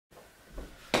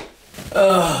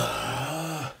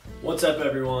What's up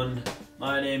everyone?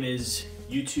 My name is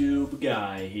YouTube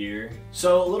Guy here.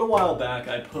 So a little while back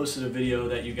I posted a video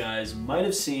that you guys might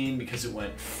have seen because it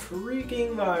went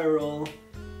freaking viral.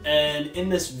 And in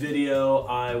this video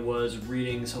I was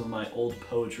reading some of my old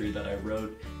poetry that I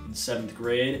wrote in 7th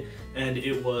grade, and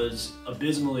it was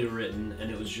abysmally written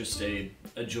and it was just a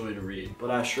joy to read.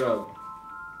 But I shrugged.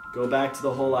 Go back to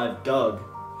the hole I've dug.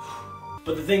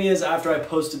 But the thing is, after I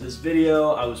posted this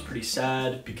video, I was pretty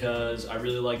sad because I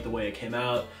really liked the way it came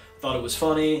out. Thought it was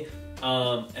funny,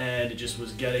 and it just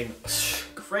was getting a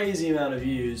crazy amount of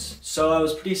views. So I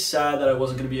was pretty sad that I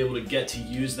wasn't going to be able to get to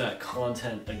use that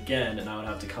content again, and I would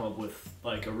have to come up with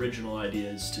like original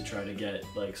ideas to try to get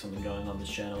like something going on this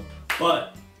channel.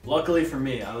 But luckily for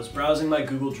me, I was browsing my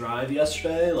Google Drive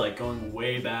yesterday, like going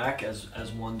way back as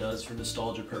one does for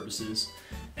nostalgia purposes.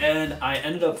 And I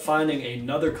ended up finding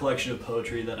another collection of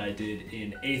poetry that I did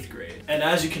in 8th grade. And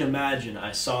as you can imagine,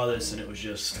 I saw this and it was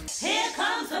just... Here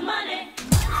comes the money!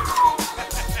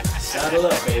 Saddle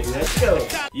up, baby, let's go!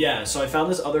 Yeah, so I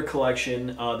found this other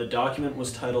collection. The document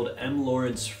was titled M.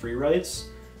 Lawrence Free Writes.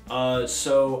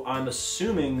 So I'm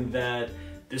assuming that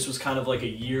this was kind of like a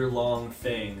year-long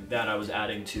thing that I was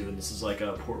adding to, and this is like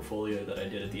a portfolio that I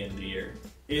did at the end of the year.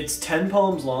 It's 10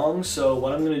 poems long, so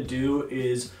what I'm gonna do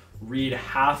is read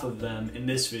half of them in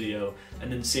this video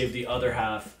and then save the other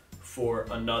half for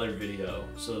another video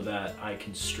so that I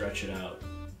can stretch it out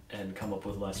and come up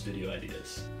with less video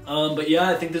ideas. But yeah,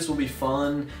 I think this will be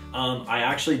fun. I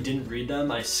actually didn't read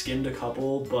them. I skimmed a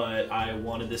couple, but I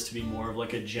wanted this to be more of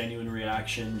like a genuine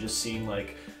reaction, just seeing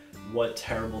like what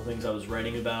terrible things I was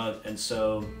writing about, and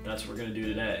so that's what we're gonna do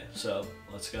today. So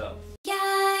let's go.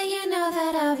 Yeah, you know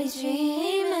that I'll be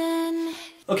dreaming.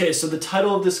 Okay, so the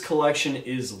title of this collection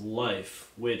is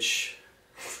Life, which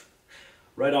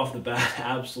right off the bat,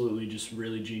 absolutely just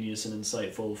really genius and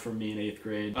insightful for me in 8th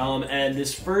grade. And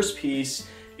this first piece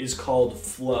is called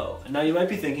Flow. And now you might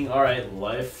be thinking, all right,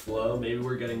 life, flow, maybe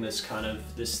we're getting this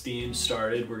theme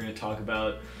started. We're gonna talk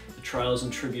about the trials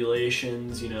and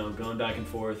tribulations, you know, going back and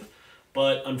forth.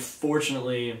 But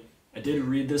unfortunately, I did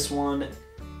read this one,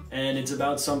 and it's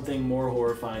about something more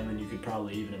horrifying than you could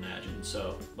probably even imagine,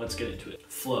 so let's get into it.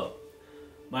 Flow.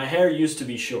 My hair used to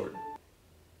be short.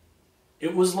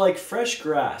 It was like fresh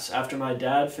grass after my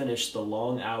dad finished the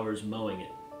long hours mowing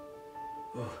it.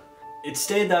 It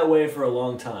stayed that way for a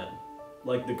long time.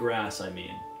 Like the grass, I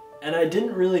mean. And I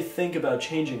didn't really think about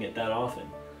changing it that often.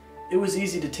 It was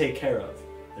easy to take care of,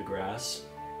 the grass.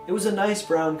 It was a nice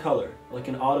brown color, like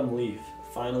an autumn leaf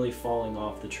finally falling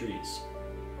off the trees.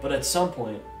 But at some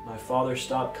point, my father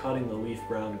stopped cutting the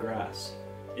leaf-brown grass.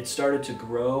 It started to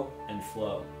grow and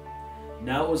flow.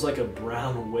 Now it was like a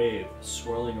brown wave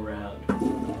swirling around.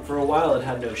 For a while it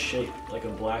had no shape, like a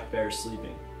black bear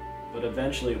sleeping. But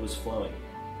eventually it was flowing.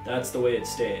 That's the way it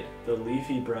stayed, the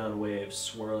leafy brown wave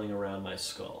swirling around my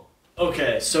skull.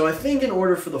 Okay, so I think in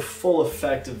order for the full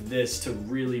effect of this to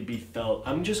really be felt,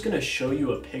 I'm just gonna show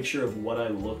you a picture of what I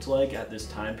looked like at this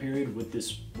time period with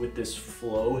this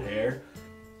flow hair.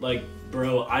 Like,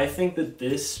 bro, I think that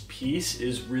this piece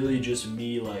is really just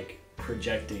me like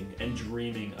projecting and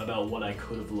dreaming about what I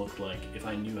could have looked like if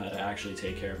I knew how to actually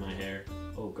take care of my hair.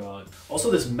 Oh god.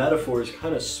 Also, this metaphor is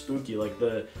kind of spooky. Like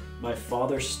my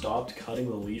father stopped cutting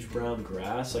the leaf brown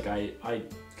grass. Like I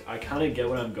kind of get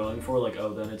what I'm going for. Like,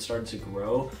 oh, then it started to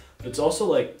grow. But it's also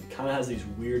like kind of has these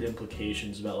weird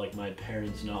implications about like my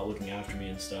parents not looking after me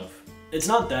and stuff. It's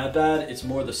not that bad, it's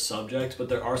more the subject, but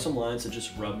there are some lines that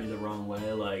just rub me the wrong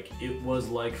way. Like, it was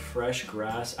like fresh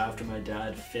grass after my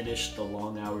dad finished the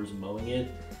long hours mowing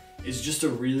it. It's just a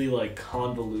really like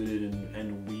convoluted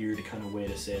and weird kind of way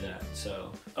to say that,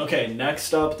 so. Okay,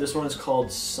 next up, this one is called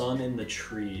Sun in the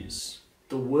Trees.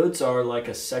 The woods are like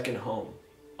a second home.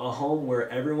 A home where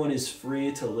everyone is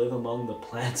free to live among the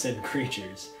plants and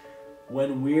creatures.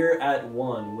 When we're at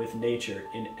one with nature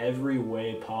in every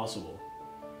way possible.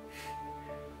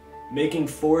 Making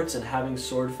forts and having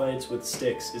sword fights with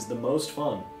sticks is the most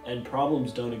fun, and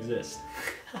problems don't exist.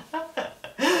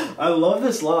 I love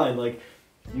this line, like,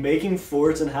 making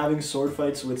forts and having sword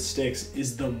fights with sticks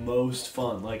is the most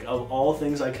fun. Like, of all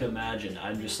things I could imagine,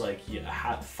 I'm just like,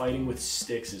 yeah, fighting with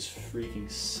sticks is freaking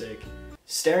sick.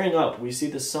 Staring up, we see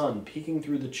the sun peeking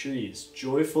through the trees,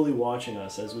 joyfully watching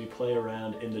us as we play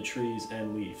around in the trees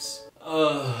and leaves.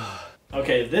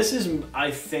 Okay, this is,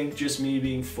 I think, just me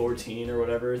being 14 or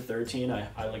whatever, 13.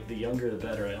 I like the younger the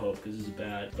better, I hope, because this is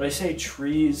bad. But I say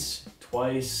trees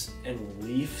twice and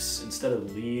leaves instead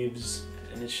of leaves,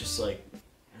 and it's just like,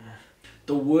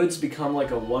 The woods become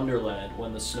like a wonderland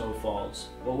when the snow falls.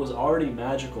 What was already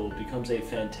magical becomes a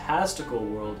fantastical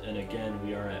world, and again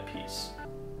we are at peace.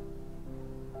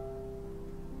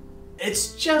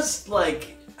 It's just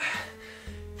like,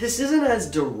 this isn't as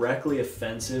directly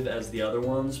offensive as the other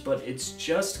ones, but it's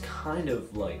just kind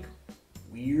of like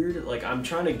weird. Like, I'm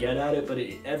trying to get at it, but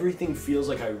everything feels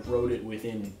like I wrote it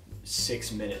within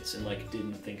 6 minutes and like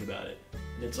didn't think about it.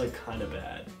 And it's like kind of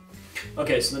bad.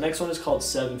 Okay, so the next one is called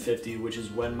 750, which is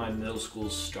when my middle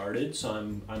school started. So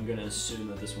I'm gonna assume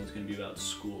that this one's gonna be about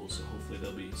school. So hopefully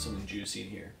there'll be something juicy in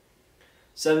here.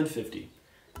 750.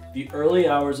 The early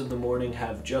hours of the morning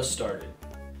have just started.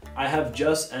 I have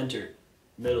just entered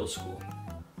middle school.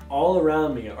 All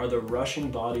around me are the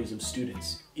rushing bodies of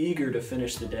students, eager to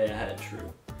finish the day ahead.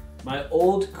 True. My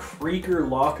old creaker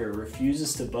locker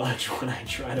refuses to budge when I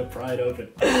try to pry it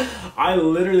open. I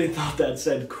literally thought that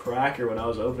said cracker when I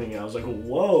was opening it. I was like,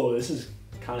 whoa, this is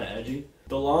kind of edgy.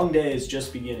 The long day is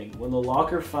just beginning. When the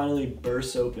locker finally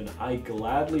bursts open, I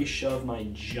gladly shove my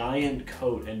giant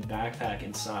coat and backpack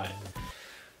inside.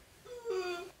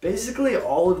 Basically,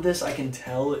 all of this I can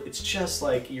tell, it's just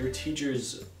like your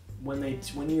teachers,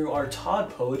 when you are taught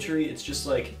poetry, it's just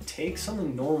like, take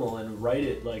something normal and write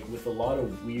it like with a lot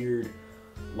of weird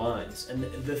lines. And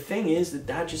the thing is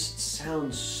that just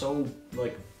sounds so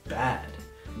like bad.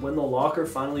 When the locker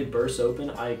finally bursts open,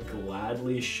 I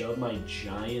gladly shove my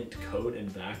giant coat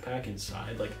and backpack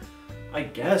inside. Like, I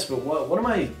guess, but what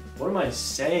am I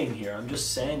saying here? I'm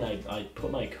just saying I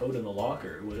put my coat in the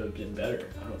locker. It would have been better.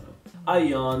 I don't know. I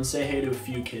yawn, say hey to a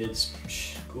few kids.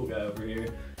 Cool guy over here.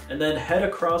 And then head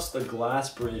across the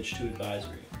glass bridge to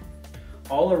advisory.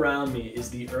 All around me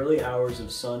is the early hours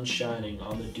of sun shining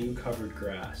on the dew-covered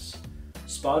grass.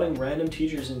 Spotting random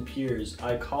teachers and peers,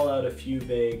 I call out a few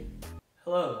vague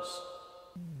hellos.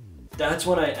 That's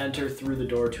when I enter through the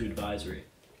door to advisory.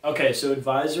 Okay, so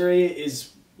advisory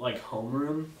is like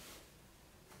homeroom.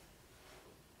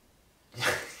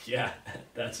 Yeah,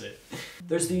 that's it.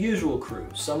 There's the usual crew,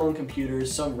 some on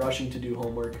computers, some rushing to do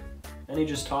homework, any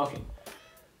just talking.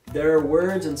 There are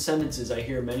words and sentences I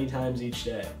hear many times each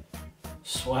day.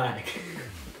 Swag.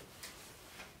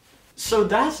 So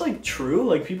that's like true,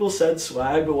 like people said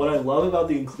swag, but what I love about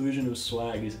the inclusion of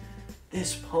swag is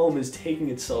this poem is taking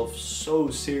itself so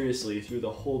seriously through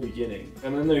the whole beginning.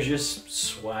 And then there's just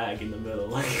swag in the middle.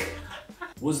 Like,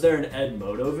 was there an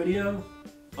Edmodo video?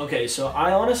 Okay, so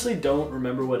I honestly don't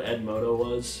remember what Edmodo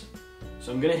was.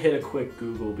 So I'm gonna hit a quick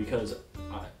Google because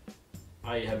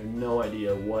I have no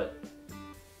idea what.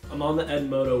 I'm on the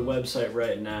Edmodo website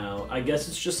right now. I guess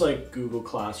it's just like Google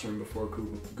Classroom before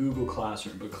Google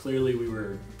Classroom, but clearly we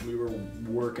were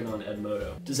working on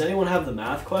Edmodo. Does anyone have the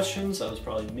math questions? That was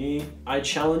probably me. I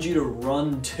challenge you to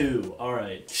run 2. All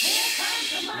right.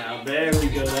 Now there we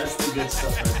go. That's the good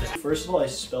stuff right there. First of all, I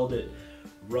spelled it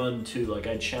run 2. Like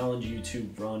I challenge you to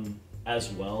run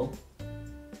as well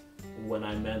when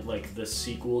I meant like the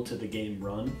sequel to the game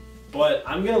Run. But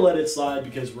I'm gonna let it slide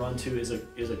because Run 2 is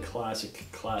a classic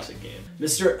game.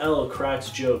 Mr. L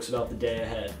cracks jokes about the day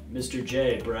ahead. Mr.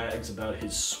 J brags about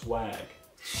his swag.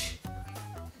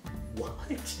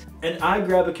 What? And I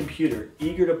grab a computer,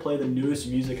 eager to play the newest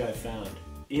music I found.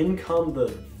 In come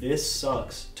the "this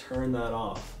sucks, turn that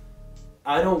off."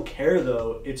 I don't care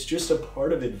though, it's just a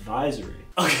part of advisory.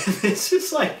 Okay, this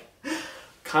is like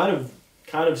kind of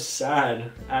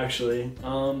sad, actually.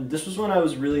 This was when I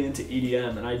was really into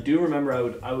EDM, and I do remember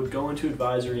I would go into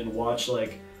advisory and watch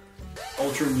like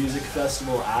Ultra Music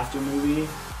Festival after movie,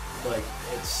 like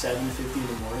at 7:50 in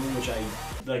the morning,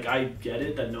 which I get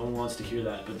it that no one wants to hear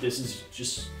that, but this is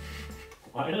just,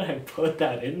 why did I put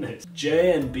that in this?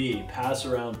 J and B pass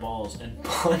around balls and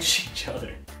punch each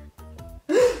other.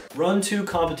 Run 2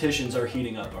 competitions are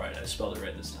heating up. All right, I spelled it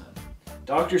right this time.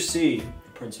 Dr. C,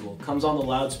 principal, comes on the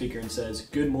loudspeaker and says,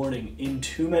 "Good morning, in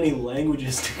too many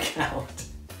languages to count."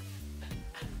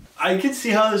 I can see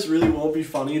how this really won't be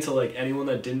funny to like anyone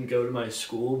that didn't go to my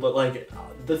school, but like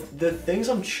the things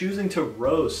I'm choosing to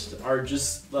roast are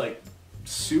just like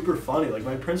super funny. Like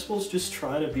my principal's just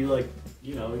trying to be like,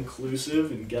 you know,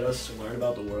 inclusive and get us to learn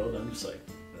about the world. I'm just like,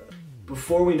 ugh.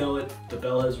 Before we know it, the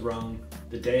bell has rung,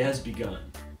 the day has begun.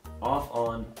 Off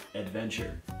on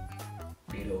adventure.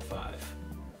 8:05.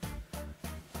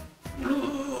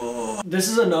 This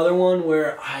is another one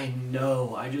where I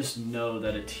just know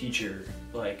that a teacher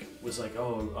like was like,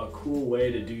 oh, a cool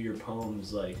way to do your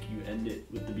poems, like you end it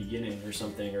with the beginning or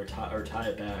something, or tie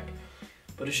it back.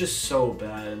 But it's just so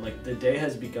bad, and like the day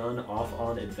has begun, off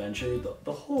on adventure.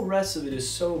 The whole rest of it is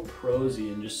so prosy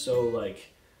and just so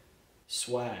like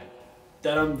swag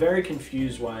that I'm very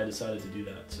confused why I decided to do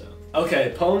that. So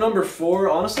okay, poem number 4.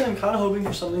 Honestly, I'm kind of hoping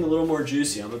for something a little more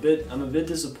juicy. I'm a bit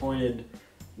disappointed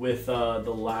with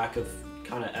the lack of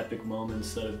kind of epic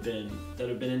moments that have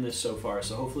been in this so far.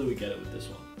 So hopefully we get it with this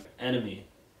one. Enemy.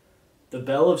 The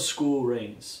bell of school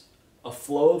rings. A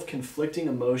flow of conflicting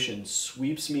emotions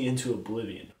sweeps me into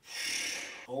oblivion.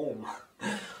 Oh my.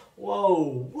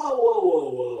 Whoa, whoa, whoa, whoa,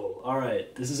 whoa.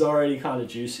 Alright, this is already kind of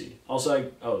juicy. Also,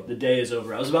 the day is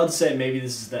over. I was about to say maybe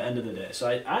this is the end of the day. So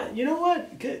you know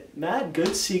what? Good, Matt, good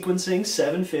sequencing,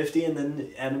 7:50 and then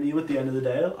enemy with the end of the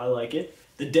day. I like it.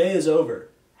 The day is over.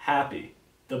 Happy.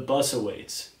 The bus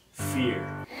awaits.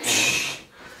 Fear.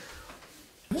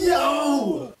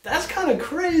 Yo! That's kind of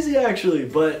crazy actually,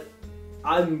 but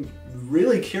I'm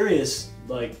really curious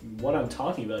like what I'm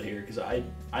talking about here because I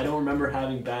don't remember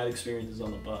having bad experiences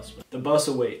on the bus. But the bus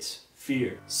awaits.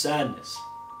 Fear. Sadness.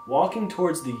 Walking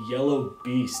towards the yellow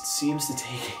beast seems to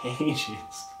take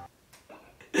ages.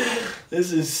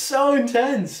 This is so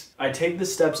intense. I take the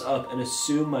steps up and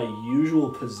assume my usual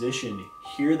position.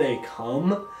 Here they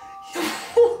come.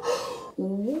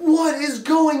 What is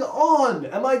going on?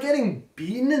 Am I getting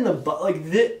beaten in the butt? Like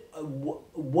this?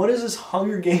 What is this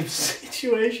Hunger Games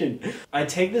situation? I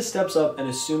take the steps up and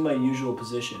assume my usual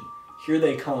position. Here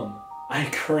they come. I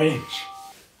cringe.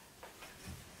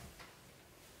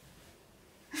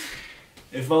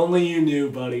 If only you knew,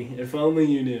 buddy. If only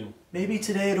you knew. Maybe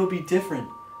today it'll be different.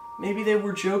 Maybe they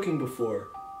were joking before.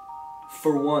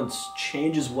 For once,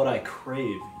 change is what I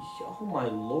crave. Oh my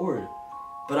lord.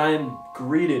 But I am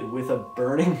greeted with a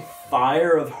burning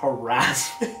fire of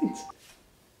harassment.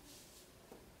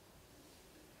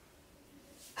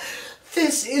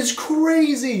 This is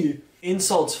crazy!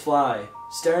 Insults fly,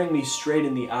 staring me straight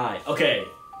in the eye. Okay,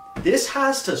 this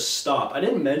has to stop. I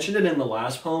didn't mention it in the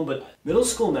last poem, but middle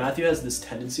school Matthew has this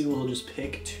tendency where he'll just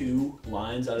pick 2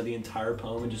 lines out of the entire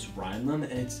poem and just rhyme them,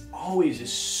 and it's always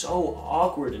just so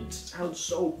awkward and sounds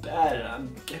so bad, and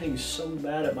I'm getting so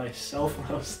mad at myself when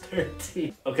I was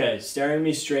 13. Okay, staring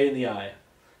me straight in the eye.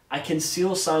 I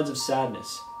conceal signs of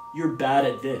sadness. You're bad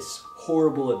at this,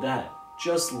 horrible at that.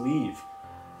 Just leave.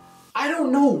 I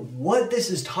don't know what this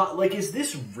is taught. Like, is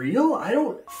this real?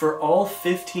 For all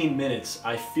 15 minutes,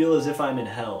 I feel as if I'm in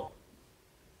hell.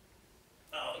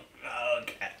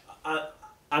 Okay.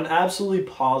 I'm absolutely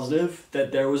positive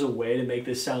that there was a way to make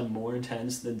this sound more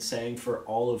intense than saying for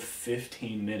all of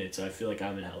 15 minutes, I feel like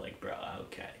I'm in hell. Like, bro,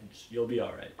 okay, you'll be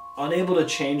all right. Unable to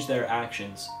change their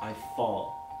actions, I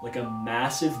fall like a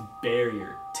massive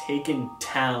barrier taken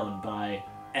down by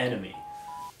enemy.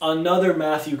 Another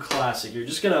Matthew classic. You're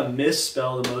just gonna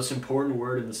misspell the most important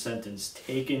word in the sentence.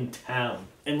 Taken town.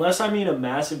 Unless I mean a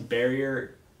massive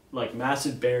barrier, like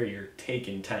massive barrier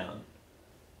taken town.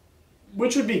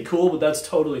 Which would be cool, but that's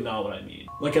totally not what I mean.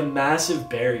 Like a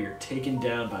massive barrier taken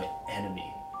down by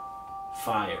enemy.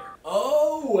 Fire.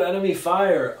 Oh, enemy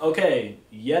fire. Okay,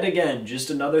 yet again, just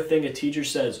another thing a teacher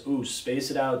says. Ooh, space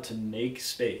it out to make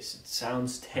space. It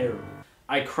sounds terrible.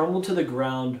 I crumble to the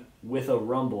ground with a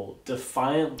rumble,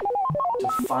 defiantly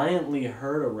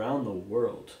heard around the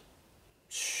world.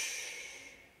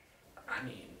 I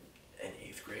mean, in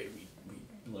 8th grade, we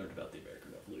learned about the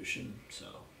American Revolution, so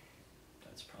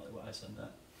that's probably why I said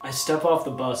that. I step off the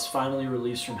bus, finally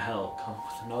released from hell. Come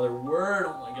with another word,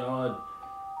 oh my god.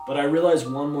 But I realize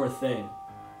one more thing.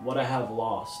 What I have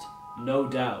lost. No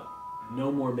doubt.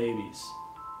 No more maybes.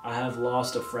 I have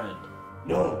lost a friend.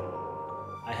 No!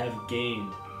 I have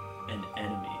gained an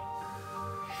enemy.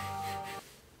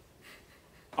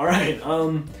 Alright,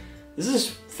 this is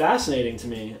fascinating to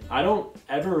me. I don't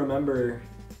ever remember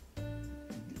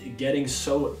getting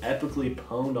so epically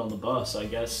pwned on the bus. I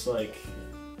guess, like,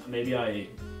 maybe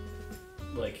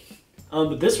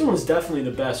but this one was definitely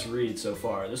the best read so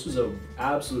far. This was an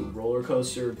absolute roller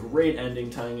coaster, great ending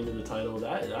tying into the title.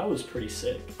 That was pretty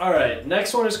sick. Alright,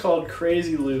 next one is called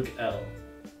Crazy Luke L.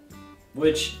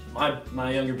 Which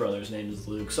my younger brother's name is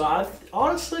Luke. So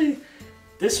honestly,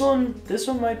 this one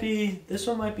might be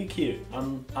cute.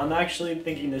 I'm actually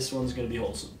thinking this one's gonna be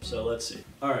wholesome. So let's see.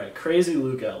 All right, Crazy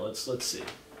Luke L. Let's see.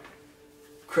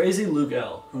 Crazy Luke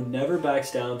L, who never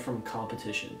backs down from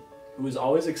competition, who is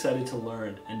always excited to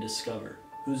learn and discover,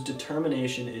 whose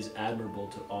determination is admirable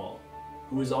to all,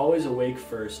 who is always awake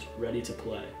first, ready to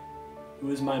play,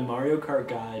 who is my Mario Kart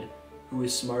guide, who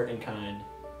is smart and kind,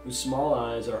 whose small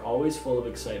eyes are always full of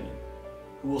excitement,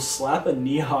 who will slap a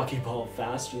knee hockey ball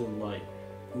faster than light,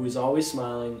 who is always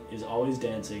smiling, is always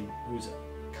dancing, whose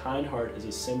kind heart is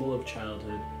a symbol of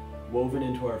childhood woven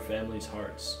into our family's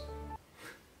hearts.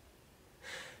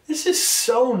 This is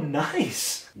so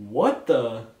nice. What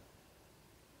the?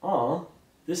 Aw,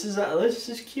 this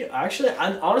is cute. Actually,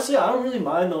 honestly, I don't really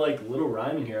mind the like little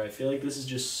rhyme in here. I feel like this is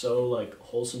just so like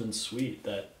wholesome and sweet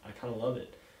that I kind of love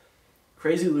it.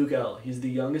 Crazy Luke L. He's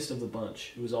the youngest of the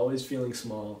bunch, who is always feeling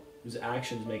small, whose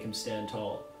actions make him stand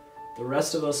tall. The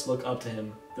rest of us look up to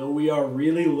him, though we are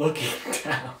really looking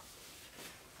down.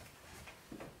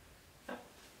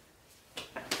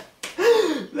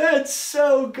 That's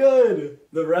so good.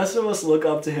 The rest of us look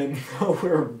up to him, but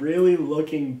we're really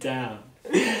looking down.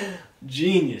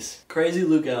 Genius. Crazy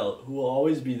Luke L, who will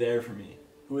always be there for me,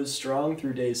 who is strong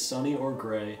through days sunny or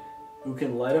gray, who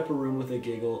can light up a room with a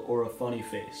giggle or a funny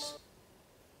face.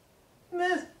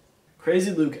 Meh.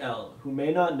 Crazy Luke L, who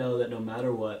may not know that no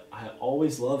matter what, I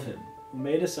always love him, who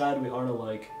may decide we aren't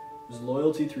alike, whose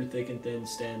loyalty through thick and thin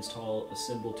stands tall, a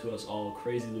symbol to us all.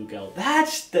 Crazy Luke L.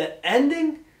 That's the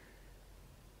ending?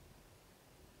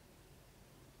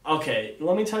 Okay,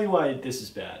 let me tell you why this is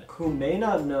bad. Who may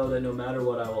not know that no matter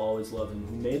what I will always love him,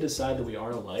 who may decide that we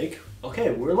aren't alike.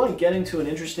 Okay, we're like getting to an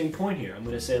interesting point here. I'm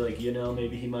gonna say like, you know,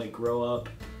 maybe he might grow up,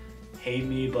 hate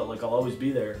me, but like I'll always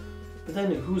be there. But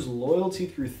then whose loyalty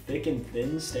through thick and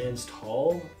thin stands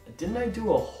tall? Didn't I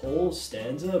do a whole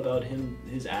stanza about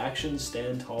his actions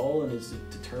stand tall and his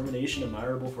determination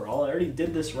admirable for all? I already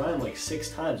did this rhyme like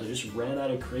 6 times. I just ran out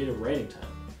of creative writing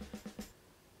time.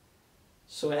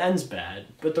 So it ends bad,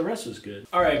 but the rest was good.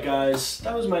 Alright guys,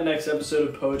 that was my next episode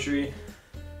of poetry.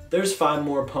 There's 5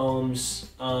 more poems.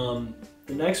 The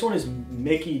next one is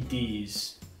Mickey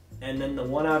D's, and then the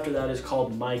one after that is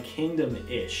called My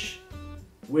Kingdom-ish,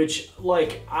 which,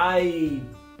 like, I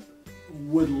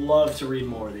would love to read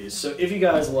more of these. So if you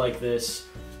guys like this,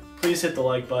 please hit the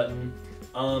like button.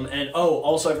 And oh,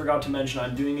 also I forgot to mention,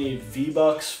 I'm doing a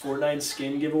V-Bucks Fortnite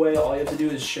skin giveaway. All you have to do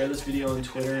is share this video on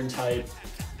Twitter and type,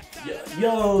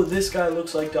 yo, this guy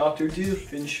looks like Dr.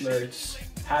 Doof in Schmerz,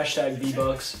 hashtag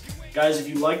V-Bucks. Guys, if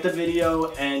you like the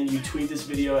video and you tweet this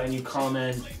video and you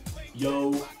comment,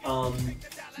 yo,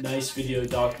 nice video,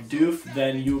 Dr. Doof,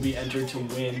 then you will be entered to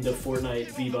win the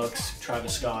Fortnite V-Bucks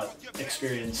Travis Scott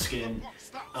experience skin.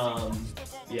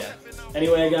 Yeah.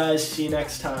 Anyway, guys, see you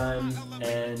next time,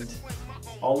 and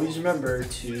always remember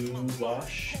to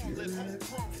wash your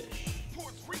fish.